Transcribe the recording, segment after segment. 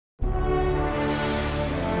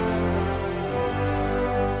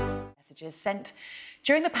messages sent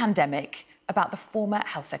during the pandemic about the former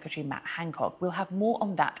Health Secretary Matt Hancock. We'll have more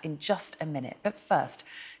on that in just a minute. But first,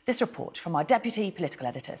 this report from our Deputy Political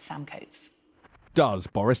Editor, Sam Coates. Does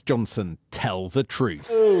Boris Johnson tell the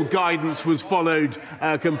truth? All guidance was followed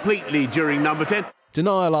completely during Number 10.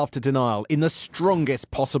 Denial after denial in the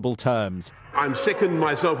strongest possible terms. I'm sickened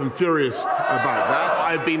myself and furious about that.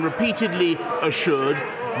 I've been repeatedly assured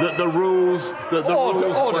that the rules were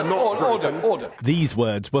not broken. Order. These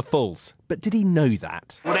words were false. But did he know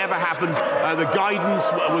that? Whatever happened, the guidance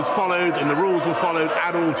was followed and the rules were followed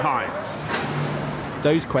at all times.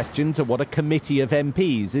 Those questions are what a committee of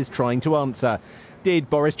MPs is trying to answer. Did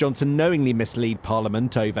Boris Johnson knowingly mislead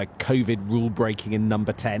Parliament over COVID rule breaking in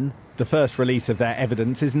Number 10? The first release of their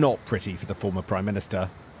evidence is not pretty for the former Prime Minister.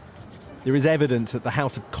 There is evidence that the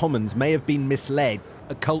House of Commons may have been misled.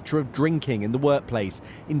 A culture of drinking in the workplace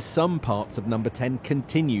in some parts of Number 10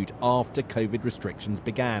 continued after COVID restrictions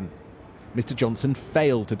began. Mr Johnson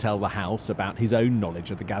failed to tell the House about his own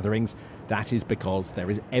knowledge of the gatherings. That is because there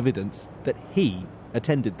is evidence that he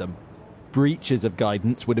attended them. Breaches of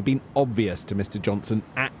guidance would have been obvious to Mr Johnson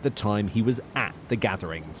at the time he was at the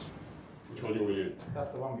gatherings. Which one were you?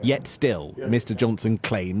 That's the one. Yet still, Mr Johnson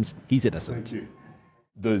claims he's innocent. Thank you.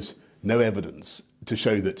 There's no evidence to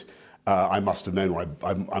show that I must have known or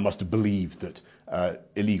I must have believed that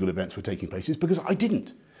illegal events were taking place. It's because I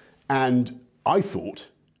didn't. And I thought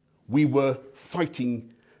we were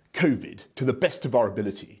fighting COVID to the best of our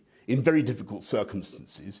ability in very difficult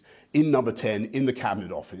circumstances in Number 10, in the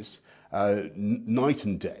Cabinet Office, night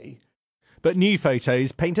and day. But new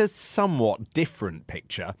photos paint a somewhat different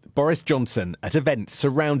picture. Boris Johnson at events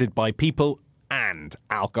surrounded by people and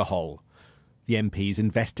alcohol. The MPs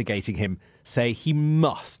investigating him say he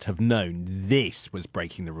must have known this was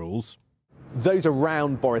breaking the rules. Those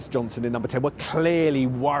around Boris Johnson in Number 10 were clearly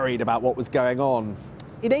worried about what was going on.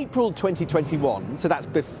 In April 2021, so that's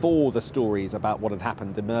before the stories about what had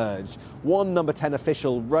happened emerged, one Number 10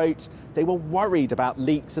 official wrote they were worried about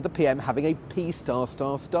leaks of the PM having a P**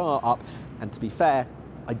 up. And to be fair,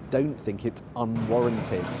 I don't think it's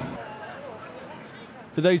unwarranted.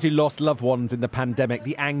 For those who lost loved ones in the pandemic,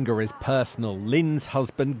 the anger is personal. Lynn's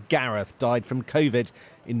husband, Gareth, died from COVID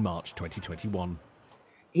in March 2021.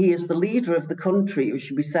 He is the leader of the country who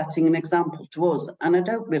should be setting an example to us, and I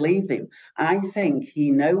don't believe him. I think he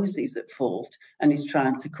knows he's at fault and he's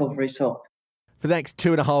trying to cover it up. For the next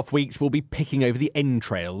 2.5 weeks, we'll be picking over the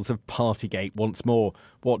entrails of Partygate once more.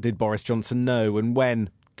 What did Boris Johnson know and when?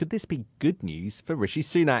 Could this be good news for Rishi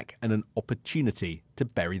Sunak and an opportunity to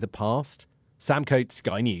bury the past? Sam Coates,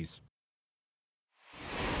 Sky News.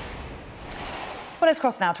 Well, let's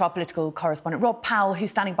cross now to our political correspondent, Rob Powell,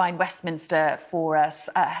 who's standing by in Westminster for us.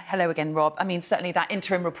 Hello again, Rob. I mean, certainly that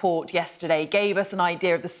interim report yesterday gave us an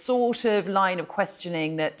idea of the sort of line of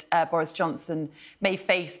questioning that Boris Johnson may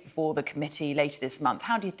face before the committee later this month.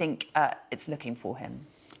 How do you think it's looking for him?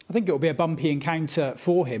 I think it will be a bumpy encounter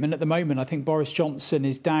for him. And at the moment, I think Boris Johnson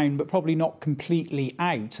is down, but probably not completely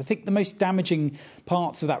out. I think the most damaging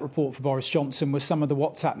parts of that report for Boris Johnson were some of the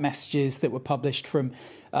WhatsApp messages that were published from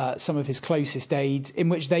some of his closest aides, in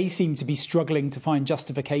which they seem to be struggling to find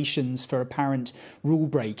justifications for apparent rule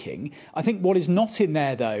breaking. I think what is not in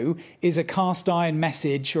there, though, is a cast iron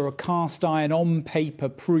message or a cast iron on paper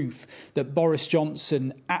proof that Boris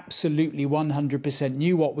Johnson absolutely 100%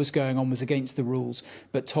 knew what was going on was against the rules,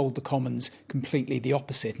 but told the Commons completely the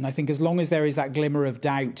opposite. And I think as long as there is that glimmer of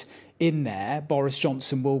doubt in there, Boris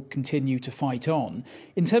Johnson will continue to fight on.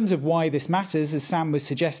 In terms of why this matters, as Sam was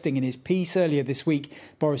suggesting in his piece earlier this week,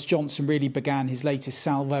 Boris Johnson really began his latest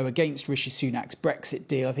salvo against Rishi Sunak's Brexit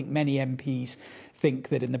deal. I think many MPs think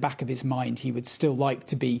that in the back of his mind he would still like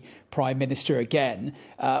to be Prime Minister again.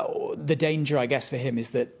 The danger, I guess, for him is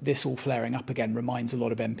that this all flaring up again reminds a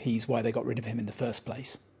lot of MPs why they got rid of him in the first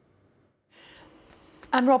place.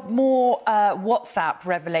 And Rob, more WhatsApp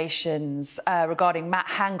revelations regarding Matt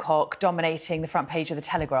Hancock dominating the front page of the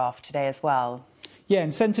Telegraph today as well. Yeah,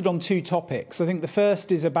 and centred on two topics. I think the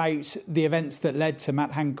first is about the events that led to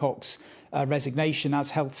Matt Hancock's resignation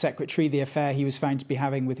as Health Secretary, the affair he was found to be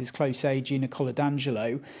having with his close aide, Gina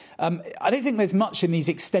Coladangelo. I don't think there's much in these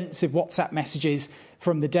extensive WhatsApp messages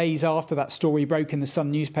from the days after that story broke in the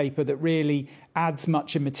Sun newspaper that really adds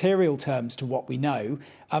much in material terms to what we know,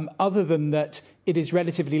 other than that it is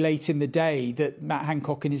relatively late in the day that Matt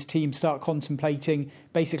Hancock and his team start contemplating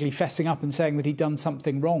basically fessing up and saying that he'd done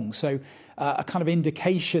something wrong. So a kind of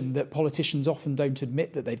indication that politicians often don't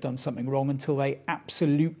admit that they've done something wrong until they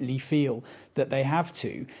absolutely feel feel that they have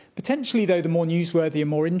to. Potentially, though, the more newsworthy and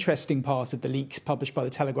more interesting part of the leaks published by The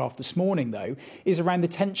Telegraph this morning, though, is around the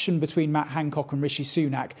tension between Matt Hancock and Rishi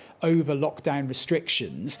Sunak over lockdown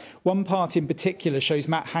restrictions. One part in particular shows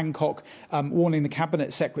Matt Hancock warning the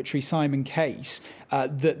Cabinet Secretary Simon Case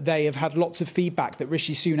that they have had lots of feedback that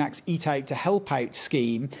Rishi Sunak's Eat Out to Help Out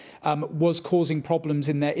scheme was causing problems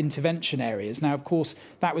in their intervention areas. Now, of course,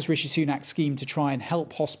 that was Rishi Sunak's scheme to try and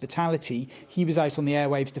help hospitality. He was out on the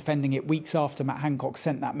airwaves defending it weeks after Matt Hancock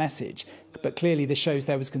sent that message. But clearly this shows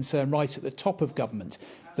there was concern right at the top of government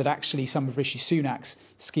that actually some of Rishi Sunak's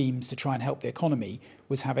schemes to try and help the economy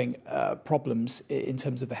was having problems in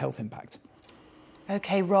terms of the health impact.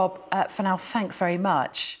 OK, Rob, for now, thanks very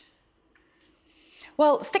much.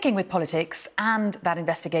 Well, sticking with politics and that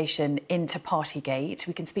investigation into Partygate,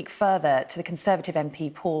 we can speak further to the Conservative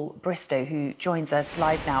MP Paul Bristow, who joins us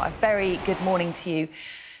live now. A very good morning to you.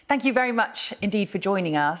 Thank you very much indeed for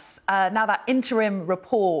joining us. Now, that interim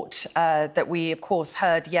report that we, of course,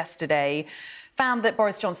 heard yesterday found that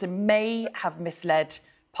Boris Johnson may have misled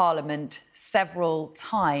Parliament several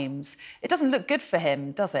times. It doesn't look good for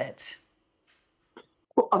him, does it?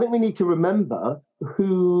 Well, I think we need to remember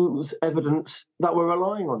whose evidence that we're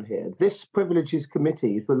relying on here. This Privileges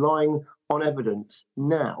Committee is relying on evidence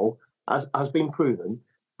now, as has been proven,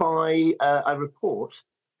 by a report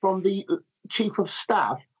from the Chief of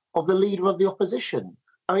Staff of the Leader of the Opposition.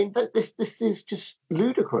 I mean, this is just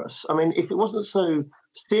ludicrous. I mean, if it wasn't so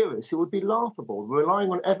serious, it would be laughable,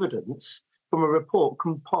 relying on evidence from a report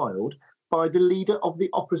compiled by the Leader of the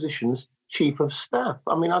Opposition's Chief of Staff.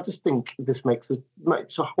 I mean, I just think this makes the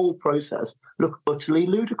whole process look utterly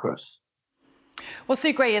ludicrous. Well,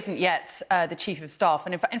 Sue Gray isn't yet the Chief of Staff.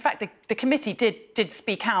 And in fact, the committee did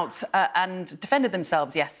speak out and defended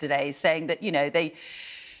themselves yesterday, saying that, you know,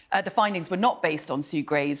 the findings were not based on Sue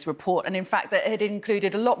Gray's report, and in fact that it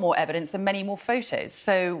included a lot more evidence and many more photos.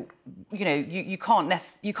 So, you know, you can't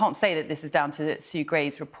say that this is down to Sue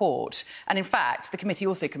Gray's report. And in fact, the committee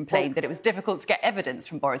also complained that it was difficult to get evidence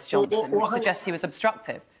from Boris Johnson, which suggests he was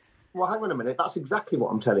obstructive. Well, hang on a minute. That's exactly what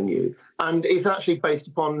I'm telling you, and it's actually based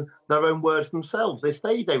upon their own words themselves. They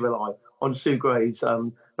say they rely on Sue Gray's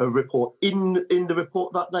report in the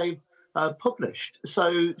report that they've published.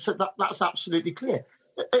 So that's absolutely clear.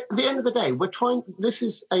 At the end of the day, this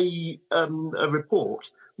is a report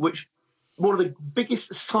which one of the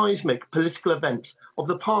biggest seismic political events of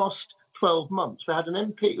the past 12 months. We had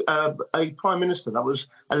an MP, a Prime Minister that was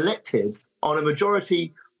elected on a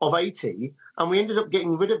majority of 80, and we ended up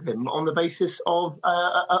getting rid of him on the basis of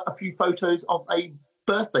a few photos of a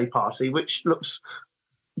birthday party, which looks,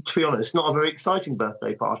 to be honest, not a very exciting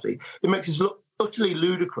birthday party. It makes us look utterly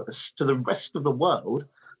ludicrous to the rest of the world.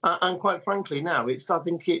 And quite frankly, now I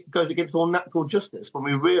think it goes against all natural justice when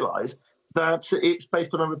we realise that it's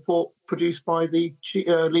based on a report produced by the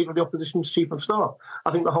Leader of the Opposition's Chief of Staff.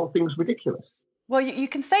 I think the whole thing's ridiculous. Well, you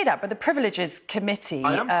can say that, but the Privileges Committee,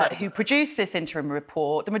 who produced this interim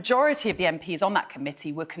report, the majority of the MPs on that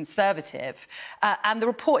committee were Conservative. And the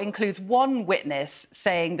report includes one witness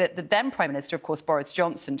saying that the then Prime Minister, of course, Boris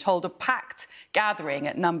Johnson, told a packed gathering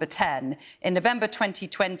at Number 10 in November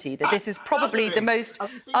 2020 that this is probably the most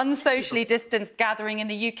unsocially distanced gathering in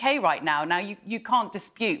the UK right now. Now, you can't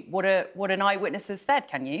dispute what an eyewitness has said,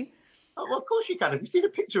 can you? Oh, well, of course you can. Have you seen a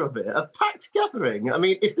picture of it? A packed gathering. I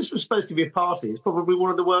mean, if this was supposed to be a party, it's probably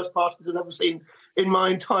one of the worst parties I've ever seen in my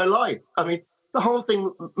entire life. I mean, the whole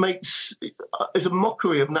thing is a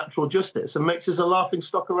mockery of natural justice and makes us a laughing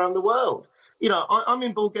stock around the world. You know, I'm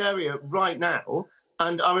in Bulgaria right now,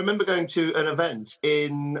 and I remember going to an event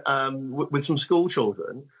with some school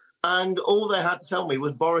children, and all they had to tell me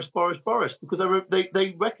was Boris, Boris, Boris, because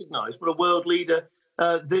they recognised what a world leader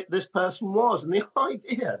this person was. And the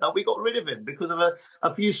idea that we got rid of him because of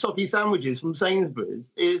a few soggy sandwiches from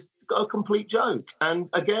Sainsbury's is a complete joke. And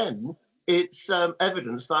again, it's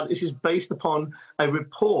evidence that this is based upon a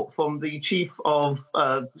report from the Chief of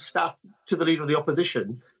Staff to the Leader of the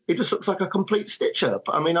Opposition. It just looks like a complete stitch-up.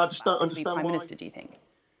 I mean, I just don't understand why. Prime Minister, do you think?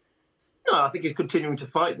 No, I think he's continuing to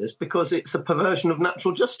fight this because it's a perversion of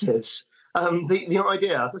natural justice. The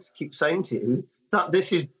idea, as I keep saying to you, that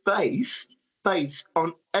this is based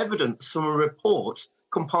on evidence from a report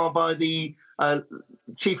compiled by the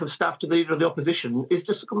Chief of Staff to the Leader of the Opposition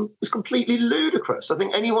is completely ludicrous. I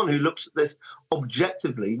think anyone who looks at this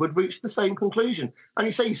objectively would reach the same conclusion. And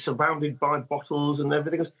you say he's surrounded by bottles and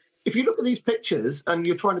everything else. If you look at these pictures and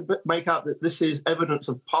you're trying to make out that this is evidence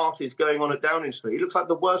of parties going on at Downing Street, it looks like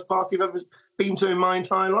the worst party I've ever been to in my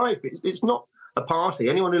entire life. It's not a party.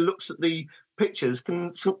 Anyone who looks at the pictures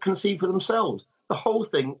can see for themselves. The whole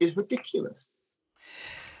thing is ridiculous.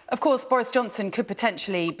 Of course, Boris Johnson could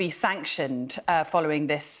potentially be sanctioned following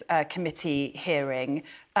this committee hearing.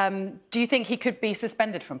 Do you think he could be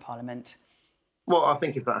suspended from Parliament? Well, I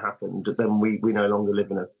think if that happened, then we no longer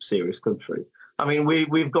live in a serious country. I mean,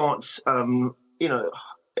 we've got, you know,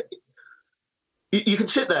 you can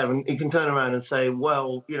sit there and you can turn around and say,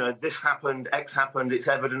 well, you know, this happened, X happened, it's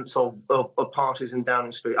evidence of parties in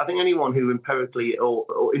Downing Street. I think anyone who empirically or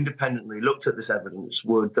independently looked at this evidence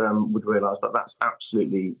would realise that that's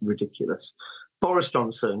absolutely ridiculous. Boris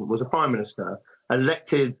Johnson was a Prime Minister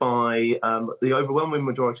elected by the overwhelming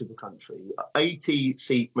majority of the country,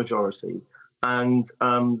 80-seat majority. And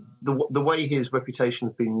the way his reputation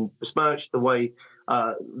has been besmirched, the way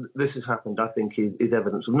this has happened, I think is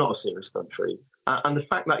evidence of not a serious country. And the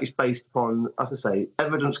fact that it's based upon, as I say,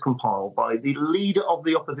 evidence compiled by the leader of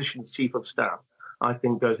the opposition's chief of staff, I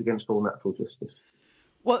think goes against all natural justice.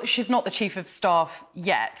 Well, she's not the chief of staff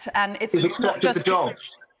yet, and it's not just the job.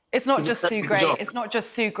 It's not just Sue Gray. It's not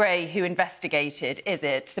just Sue Gray who investigated, is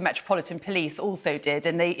it? The Metropolitan Police also did,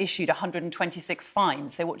 and they issued 126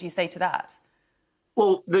 fines. So what do you say to that?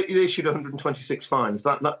 Well, they issued 126 fines.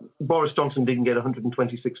 That Boris Johnson didn't get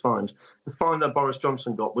 126 fines. The fine that Boris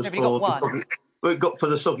Johnson got was for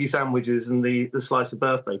the soggy sandwiches and the slice of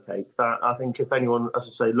birthday cake. That I think, if anyone, as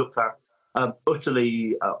I say, looked at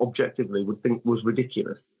utterly objectively, would think was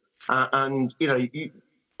ridiculous. And you know,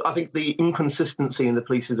 I think the inconsistency in the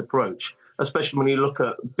police's approach, especially when you look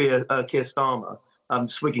at Keir Starmer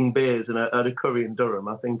swigging beers at a curry in Durham,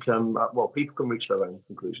 I think well, people can reach their own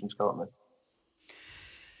conclusions, can't they?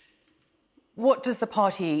 What does the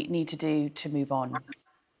party need to do to move on?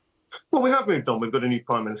 Well, we have moved on. We've got a new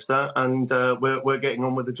Prime Minister, and we're getting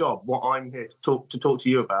on with the job. What I'm here to talk to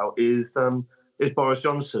you about is Boris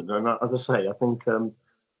Johnson. And as I say, I think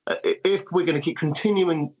if we're going to keep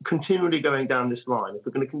continually going down this line, if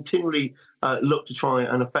we're going to continually look to try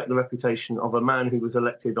and affect the reputation of a man who was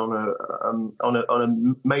elected on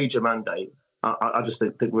a major mandate, I just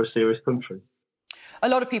think we're a serious country. A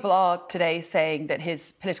lot of people are today saying that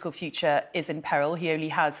his political future is in peril. He only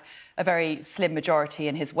has a very slim majority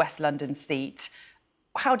in his West London seat.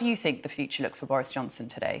 How do you think the future looks for Boris Johnson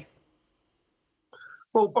today?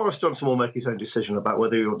 Well, Boris Johnson will make his own decision about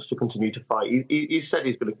whether he wants to continue to fight. He said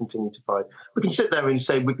he's going to continue to fight. We can sit there and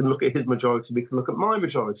say, we can look at his majority, we can look at my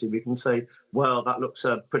majority, we can say, well, that looks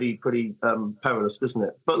pretty perilous, doesn't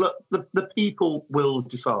it? But look, the people will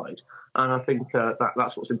decide. And I think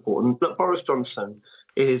that's what's important. Look, Boris Johnson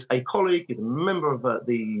is a colleague, he's a member of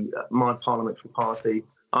my parliamentary party.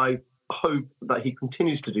 I hope that he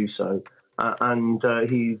continues to do so. And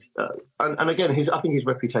again, I think his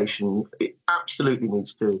reputation absolutely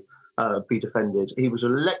needs to be defended. He was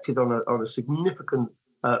elected on a significant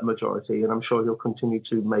majority, and I'm sure he'll continue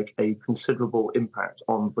to make a considerable impact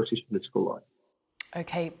on British political life.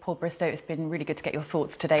 OK, Paul Bristow, it's been really good to get your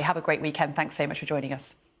thoughts today. Have a great weekend. Thanks so much for joining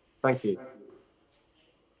us. Thank you.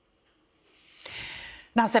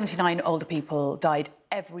 Now, 79 older people died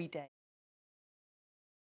every day.